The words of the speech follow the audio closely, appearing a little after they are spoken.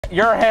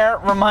your hair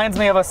reminds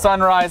me of a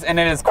sunrise, and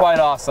it is quite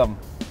awesome.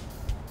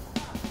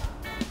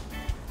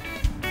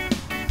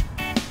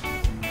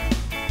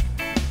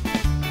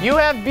 You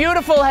have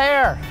beautiful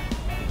hair.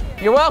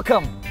 You're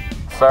welcome.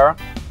 Sir,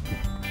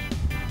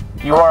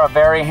 you are a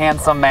very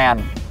handsome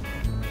man.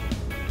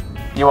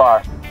 You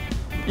are.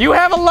 You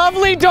have a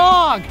lovely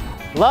dog.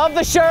 Love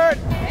the shirt.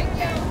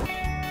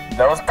 Thank you.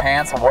 Those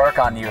pants work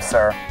on you,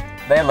 sir.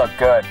 They look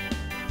good.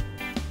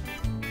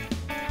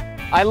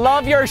 I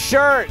love your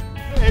shirt.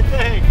 Hey,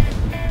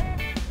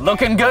 thanks.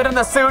 Looking good in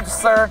the suit,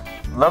 sir.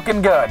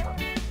 Looking good.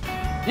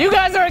 You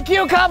guys are a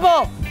cute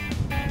couple.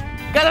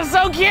 You guys are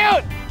so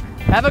cute.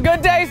 Have a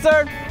good day,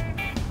 sir.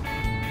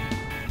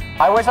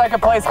 I wish I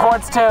could play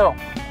sports too.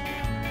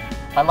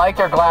 I like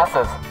your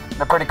glasses.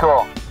 They're pretty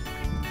cool.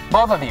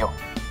 Both of you.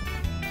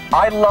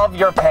 I love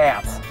your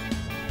pants.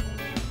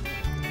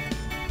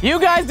 You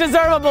guys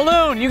deserve a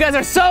balloon. You guys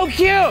are so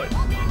cute.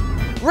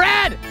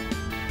 Red!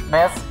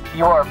 Miss,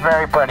 you are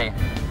very pretty.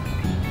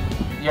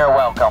 You're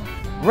welcome.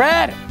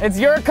 Red, it's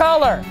your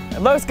color.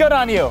 It looks good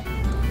on you.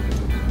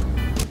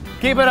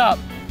 Keep it up.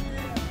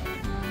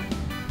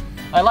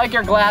 I like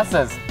your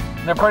glasses.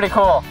 They're pretty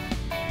cool.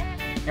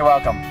 You're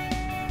welcome.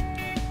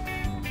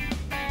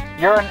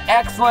 You're an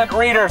excellent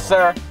reader,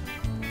 sir.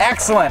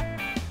 Excellent.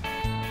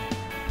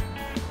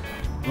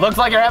 Looks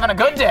like you're having a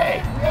good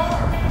day.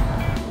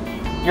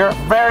 You're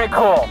very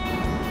cool.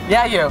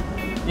 Yeah,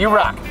 you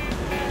rock.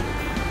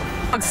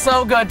 Looks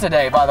so good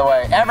today, by the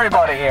way.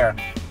 Everybody here.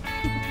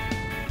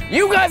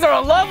 You guys are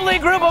a lovely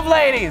group of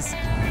ladies.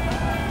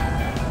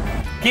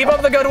 Keep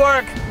up the good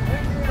work.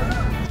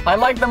 I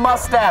like the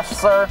mustache,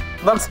 sir.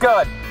 Looks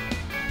good.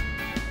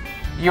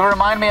 You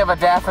remind me of a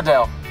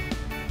daffodil.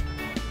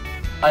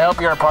 I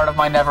hope you're a part of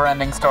my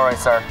never-ending story,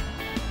 sir.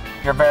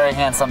 You're a very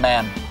handsome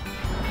man.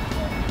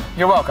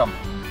 You're welcome.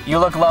 You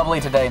look lovely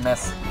today,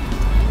 miss.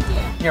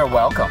 You're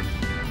welcome.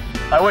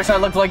 I wish I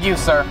looked like you,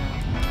 sir.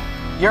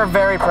 You're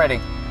very pretty.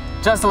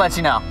 Just to let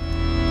you know.